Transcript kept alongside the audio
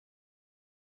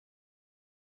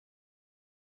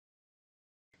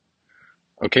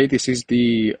Okay, this is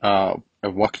the a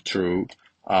walkthrough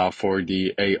for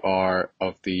the AR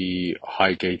of the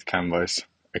Highgate Canvas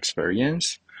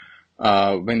experience.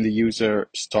 When the user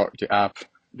start the app,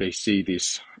 they see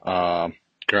this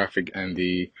graphic and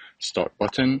the start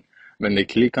button. When they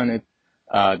click on it,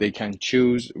 they can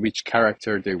choose which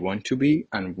character they want to be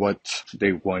and what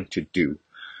they want to do.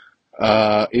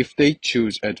 If they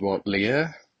choose Edward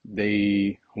Lear,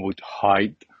 they would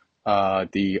hide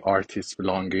the artist's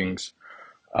belongings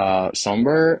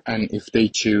somewhere, and if they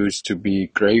choose to be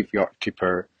graveyard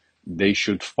keeper, they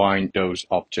should find those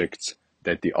objects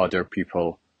that the other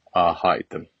people hide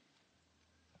them.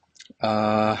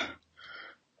 Uh,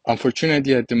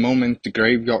 Unfortunately, at the moment, the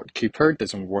graveyard keeper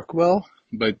doesn't work well,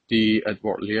 but the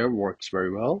Edward Lear works very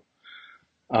well.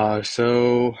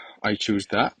 So I choose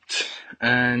that,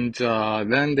 and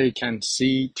then they can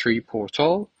see three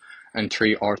portal and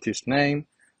three artist name.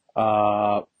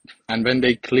 Uh, and when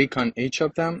they click on each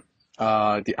of them,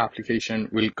 the application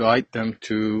will guide them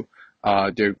to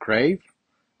their grave,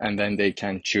 and then they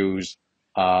can choose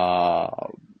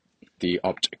the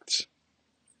objects.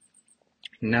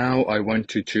 Now I want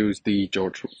to choose the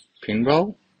George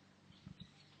Pinwell.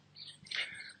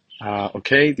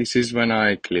 Okay, this is when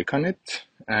I click on it,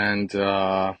 and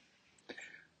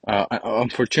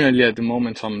unfortunately, at the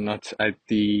moment, I'm not at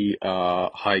the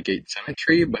Highgate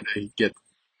Cemetery, but I get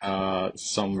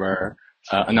somewhere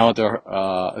another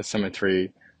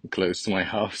cemetery close to my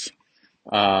house.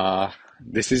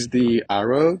 This is the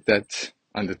arrow that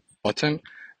on the button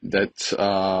that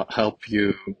help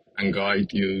you and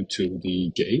guide you to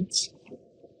the gates,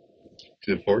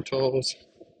 to the portals,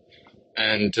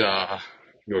 and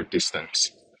your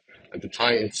distance. At the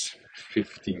time, it's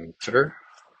 50 meter.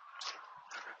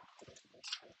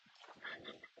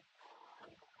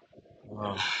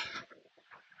 Uh,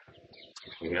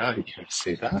 yeah, you can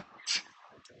see that.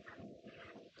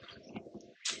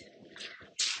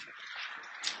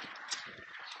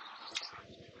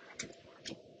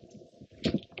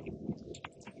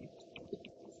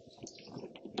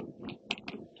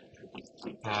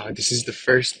 This is the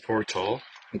first portal,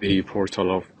 the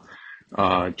portal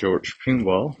of George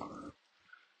Pinwell,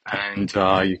 and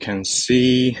you can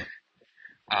see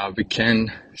we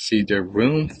can see the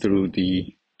room through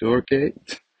the door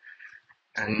gate,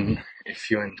 and if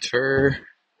you enter,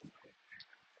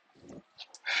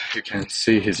 you can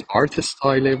see his art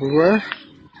style everywhere,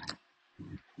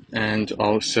 and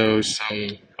also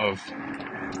some of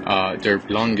their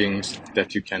belongings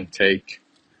that you can take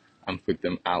and put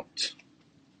them out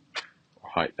or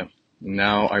hide them.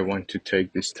 Now I want to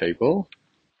take this table,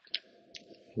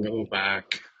 go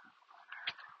back.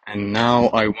 And now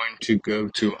I want to go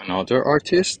to another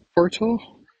artist portal.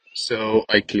 So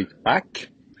I click back,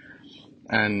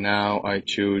 and now I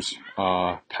choose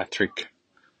Patrick.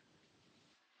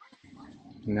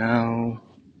 Now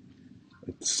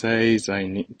it says I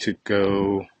need to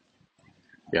go,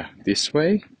 yeah, this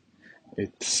way.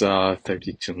 It's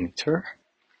 32 meter.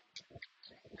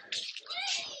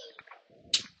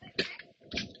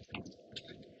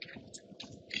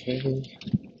 Okay.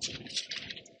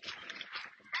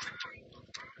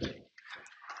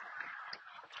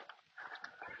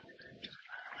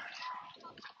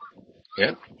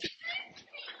 Yep.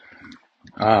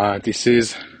 This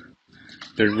is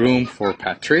the room for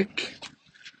Patrick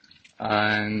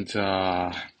and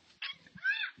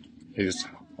his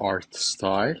art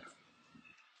style,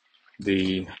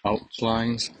 the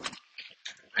outlines,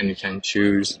 and you can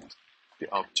choose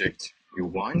the object you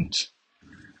want.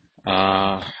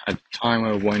 At the time,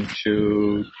 I want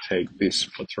to take this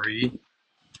pottery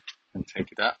and take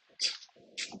that.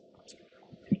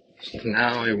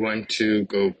 Now I want to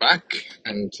go back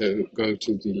and to go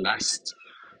to the last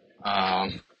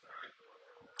um,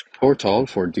 portal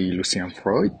for the Lucian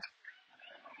Freud.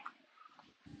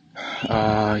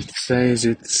 It says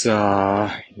it's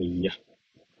yeah,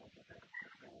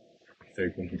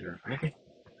 30 meter high.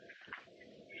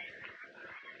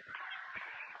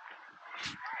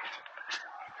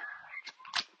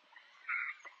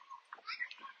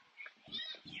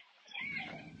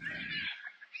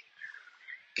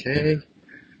 Okay,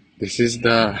 this is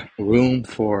the room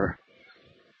for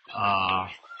uh,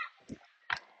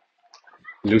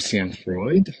 Lucian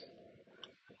Freud,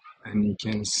 and you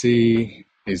can see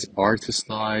his art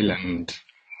style, and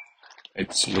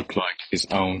it's look like his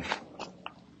own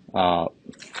uh,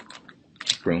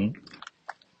 room.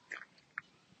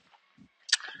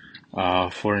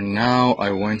 For now,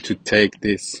 I want to take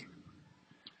this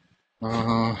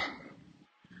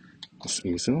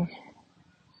easel,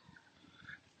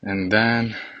 and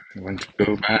then I want to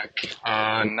go back.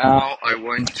 Now I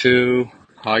want to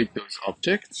hide those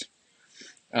objects.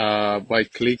 By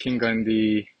clicking on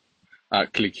the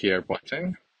click here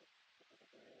button,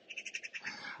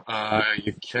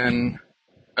 you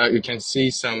can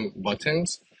see some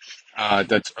buttons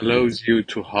that allows you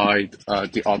to hide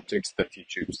the objects that you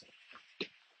choose.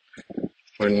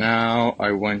 For now,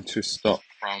 I want to start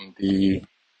from the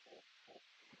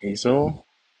easel,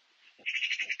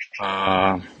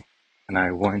 uh, and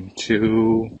I want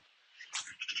to.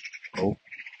 Oh,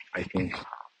 I think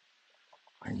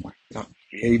I might not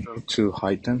be able to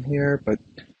hide them here, but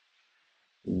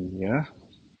yeah,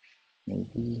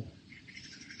 maybe.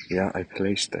 Yeah, I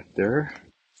placed that there.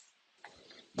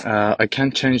 I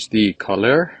can change the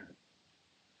color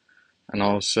and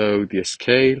also the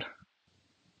scale.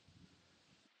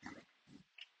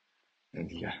 And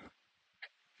yeah,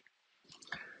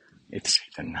 it's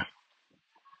hidden now.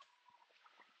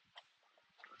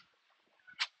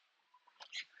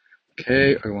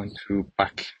 Okay, I want to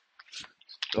back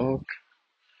dog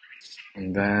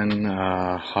and then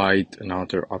hide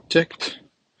another object.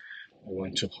 I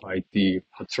want to hide the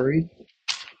pottery.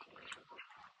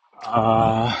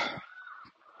 Uh,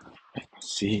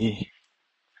 let's see.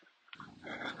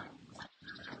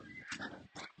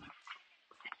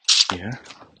 Yeah,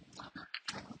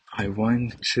 I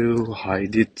want to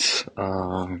hide it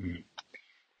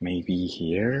maybe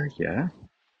here. Yeah,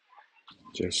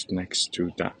 just next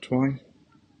to that one.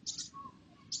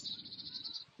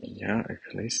 Yeah, I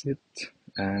place it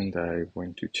and I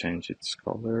want to change its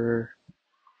color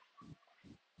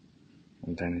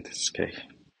and then it is okay.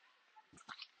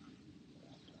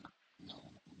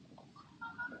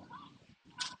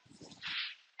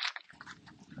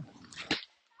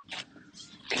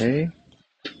 Okay,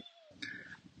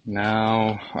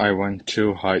 now I want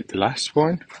to hide the last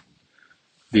one,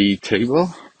 the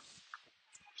table.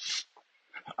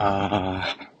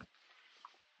 Uh,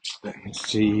 Let me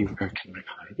see, where can I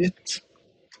hide it?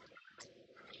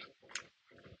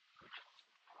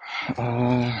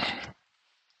 Uh,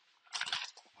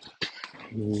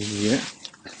 yeah,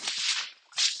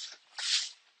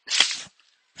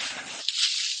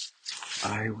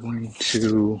 I want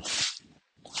to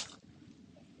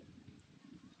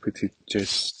put it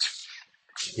just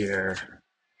here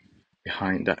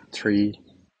behind that tree.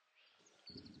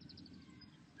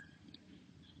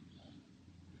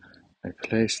 I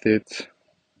placed it.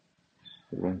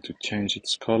 I want to change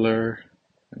its color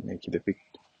and make it a bit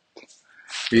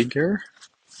bigger.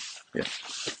 Yeah,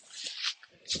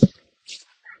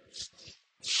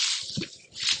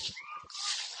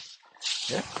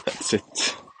 yeah, that's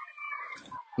it.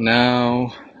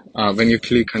 Now, when you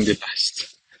click on the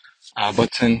last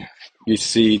button, you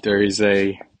see there is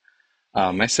a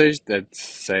message that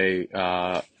say,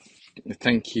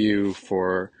 thank you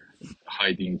for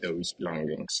hiding those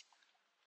belongings.